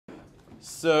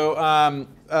So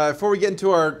before we get into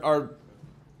our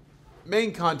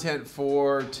main content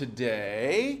for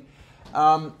today,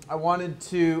 I wanted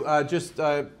to just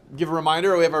give a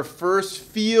reminder. We have our first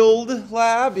field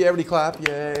lab. Yeah, everybody clap.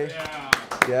 Yay. Yeah.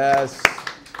 Yes.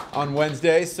 On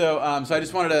Wednesday. So I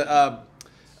just wanted to,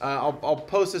 I'll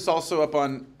post this also up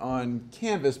on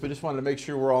Canvas, but just wanted to make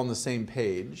sure we're all on the same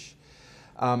page.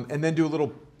 And then do a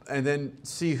little, and then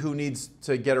see who needs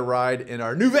to get a ride in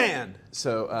our new van.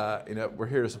 So, we're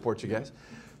here to support you guys.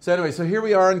 So anyway, so here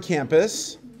we are on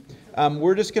campus.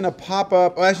 We're just going to pop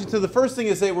up. Well, actually, so the first thing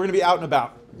is that we're going to be out and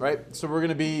about, right? So we're going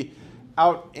to be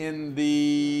out in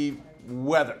the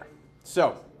weather.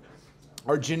 So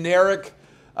our generic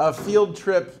field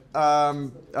trip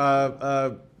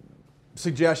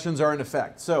suggestions are in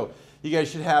effect. So you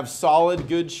guys should have solid,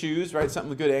 good shoes, right? Something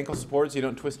with good ankle support so you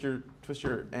don't twist your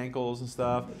ankles and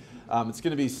stuff. It's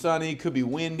going to be sunny, could be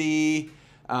windy,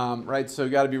 right? So you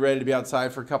got to be ready to be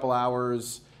outside for a couple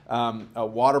hours. A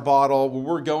water bottle. Where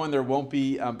we're going, there won't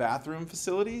be bathroom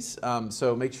facilities,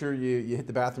 so make sure you hit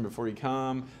the bathroom before you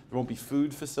come. There won't be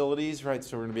food facilities, right?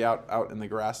 So we're going to be out in the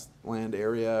grassland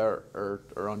area or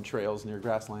on trails near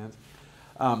grasslands.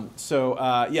 So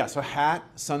hat,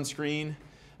 sunscreen,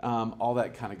 all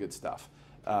that kind of good stuff.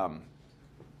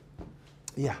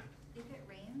 Yeah.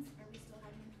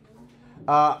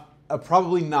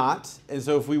 Probably not. And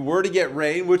so if we were to get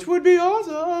rain, which would be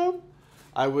awesome,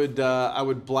 I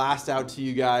would blast out to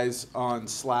you guys on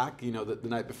Slack, the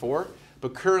night before.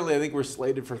 But currently, I think we're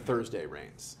slated for Thursday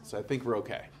rains. So I think we're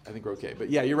okay. But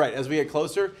yeah, you're right. As we get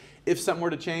closer, if something were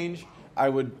to change, I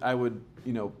would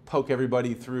poke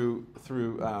everybody through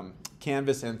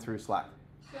Canvas and through Slack.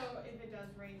 So if it does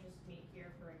rain, just meet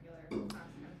here for regular class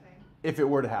kind of thing? If it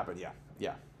were to happen, yeah.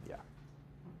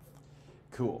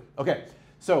 Cool. Okay.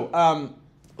 So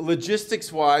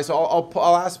logistics-wise,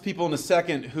 I'll ask people in a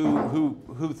second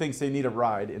who thinks they need a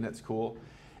ride, and that's cool.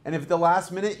 And if at the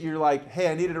last minute you're like,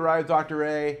 hey, I needed a ride with Dr.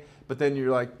 A, but then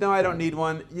you're like, no, I don't need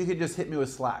one, you can just hit me with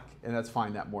Slack, and that's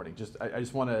fine that morning. I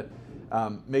just want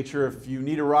to make sure if you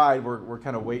need a ride, we're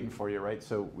kind of waiting for you, right?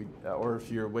 So or if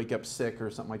you wake up sick or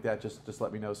something like that, just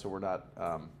let me know so we're not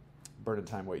burning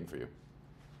time waiting for you.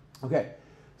 Okay,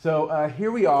 so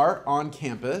here we are on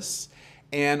campus.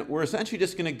 And we're essentially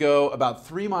just going to go about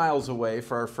 3 miles away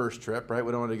for our first trip, right?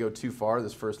 We don't want to go too far,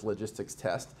 this first logistics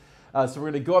test. So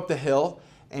we're going to go up the hill,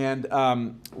 and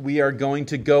we are going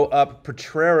to go up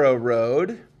Potrero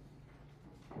Road.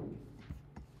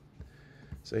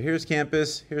 So here's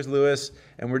campus, here's Lewis,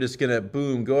 and we're just going to,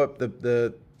 boom, go up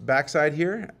the backside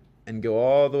here and go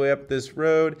all the way up this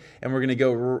road, and we're going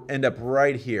to end up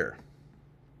right here.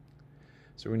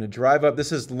 So we're going to drive up.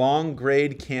 This is Long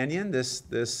Grade Canyon,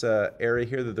 this area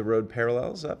here that the road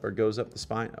parallels up or goes up the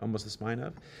spine, almost the spine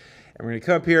of. And we're going to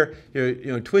come up here,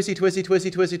 twisty, twisty,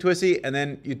 twisty, twisty, twisty, and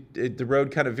then the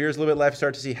road kind of veers a little bit left.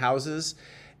 Start to see houses,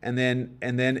 and then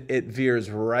it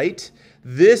veers right.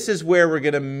 This is where we're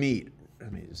going to meet.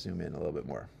 Let me zoom in a little bit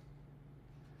more.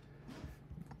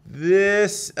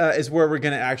 This is where we're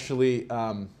going to actually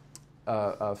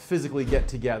physically get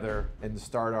together and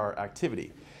start our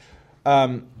activity.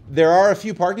 There are a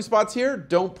few parking spots here.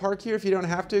 Don't park here if you don't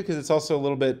have to, because it's also a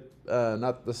little bit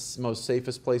not the most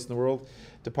safest place in the world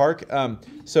to park.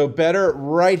 So better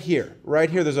right here. Right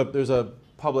here, there's a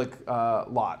public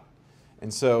lot,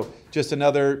 and so just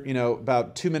another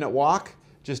about 2-minute walk.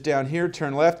 Just down here,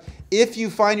 turn left. If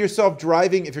you find yourself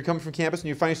driving, if you're coming from campus and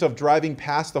you find yourself driving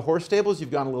past the horse stables,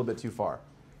 you've gone a little bit too far.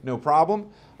 No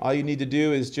problem. All you need to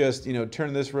do is just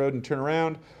turn this road and turn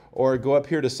around. Or go up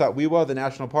here to Satwiwa, the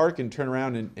national park, and turn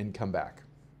around and come back.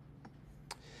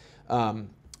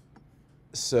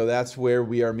 So that's where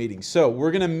we are meeting. So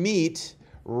we're going to meet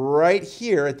right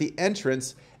here at the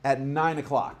entrance at 9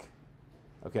 o'clock.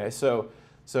 Okay, so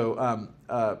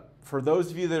for those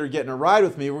of you that are getting a ride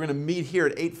with me, we're going to meet here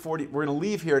at 8:40. We're going to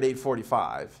leave here at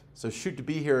 8:45. So shoot to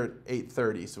be here at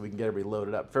 8:30 so we can get everybody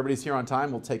loaded up. If everybody's here on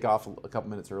time, we'll take off a couple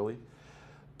minutes early.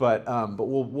 But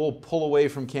we'll pull away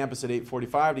from campus at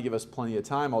 8:45 to give us plenty of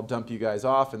time. I'll dump you guys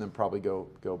off and then probably go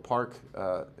park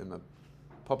in the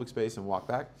public space and walk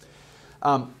back.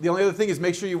 The only other thing is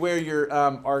make sure you wear your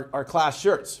our class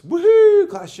shirts. Woohoo!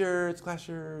 Class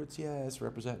shirts, yes,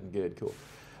 representing. Good, cool.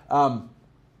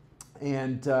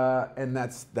 And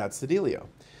that's the dealio.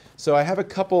 So I have a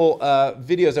couple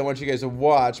videos I want you guys to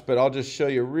watch, but I'll just show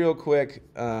you real quick.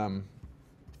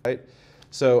 Right?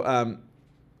 So.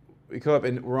 We come up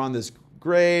and we're on this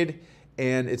grade,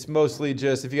 and it's mostly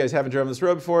just, if you guys haven't driven this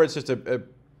road before, it's just a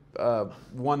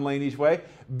 1 lane each way.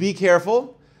 Be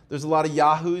careful. There's a lot of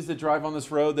yahoos that drive on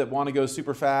this road that want to go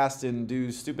super fast and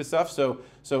do stupid stuff. So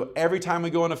every time we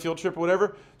go on a field trip or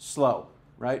whatever, slow,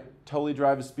 right? Totally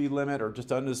drive a speed limit or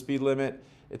just under the speed limit.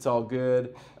 It's all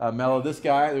good. Mellow. This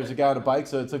guy, there's a guy on a bike,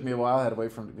 so it took me a while. I had to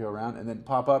wait for him to go around and then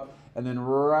pop up. And then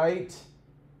right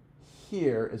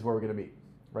here is where we're going to meet,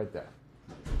 right there.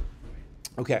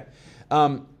 Okay.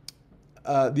 The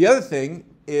other thing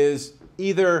is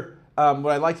either what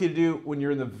I'd like you to do when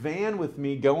you're in the van with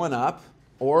me going up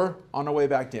or on our way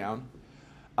back down,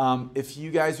 if you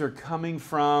guys are coming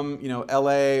from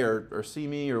LA or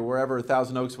Simi or wherever,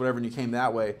 Thousand Oaks, whatever, and you came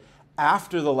that way,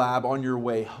 after the lab on your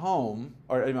way home,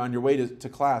 or on your way to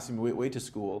class, way to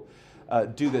school,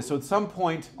 do this. So at some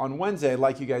point on Wednesday, I'd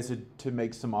like you guys to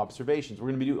make some observations.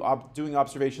 We're going to be doing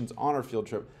observations on our field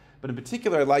trip. But in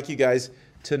particular, I'd like you guys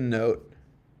to note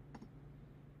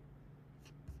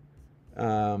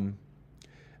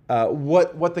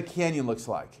what the canyon looks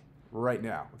like right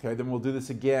now. Okay, then we'll do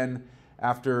this again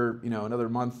after another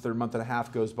month or month and a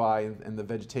half goes by and the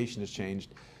vegetation has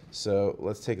changed. So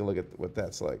let's take a look at what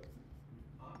that's like.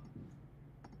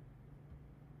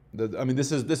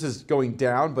 This is going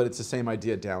down, but it's the same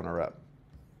idea, down or up.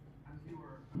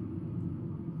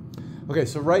 Okay,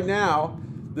 so right now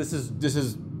this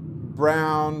is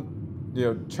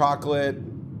brown,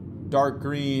 chocolate, dark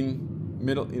green,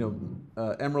 middle,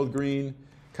 emerald green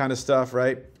kind of stuff,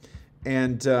 right?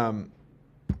 And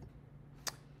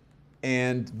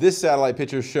this satellite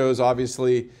picture shows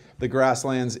obviously the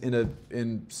grasslands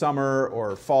in summer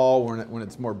or fall when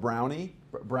it's more brownish.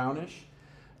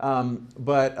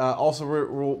 But also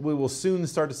we will soon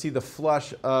start to see the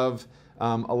flush of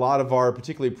a lot of our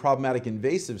particularly problematic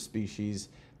invasive species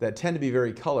that tend to be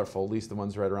very colorful, at least the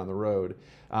ones right around the road.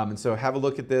 And so have a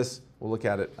look at this. We'll look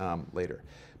at it later.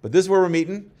 But this is where we're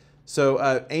meeting.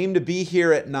 So aim to be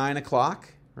here at 9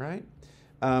 o'clock, right?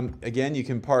 Again, you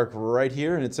can park right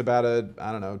here, and it's about a,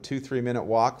 2-3 minute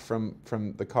walk from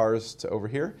the cars to over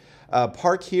here.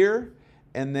 Park here,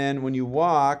 and then when you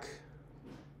walk,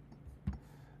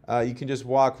 you can just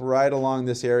walk right along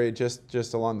this area,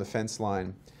 just along the fence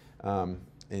line, and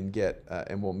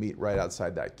we'll meet right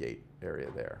outside that gate area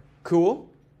there. Cool?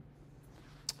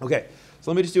 Okay,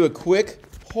 so let me just do a quick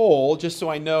poll, just so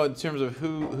I know in terms of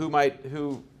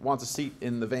who wants a seat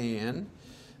in the van.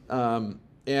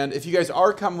 And if you guys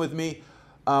are coming with me,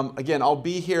 again, I'll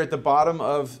be here at the bottom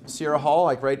of Sierra Hall,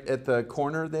 like right at the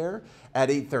corner there, at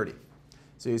 8:30.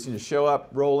 So you're just going to show up,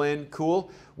 roll in,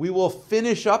 cool. We will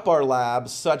finish up our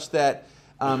labs such that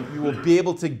you will be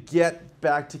able to get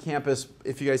back to campus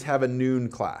if you guys have a noon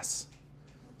class.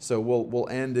 So we'll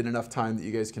end in enough time that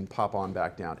you guys can pop on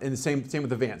back down. And the same with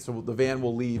the van. So the van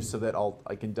will leave so that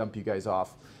I can dump you guys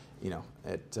off,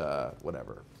 at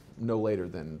whatever, no later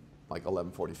than like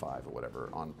 11:45 or whatever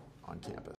on campus.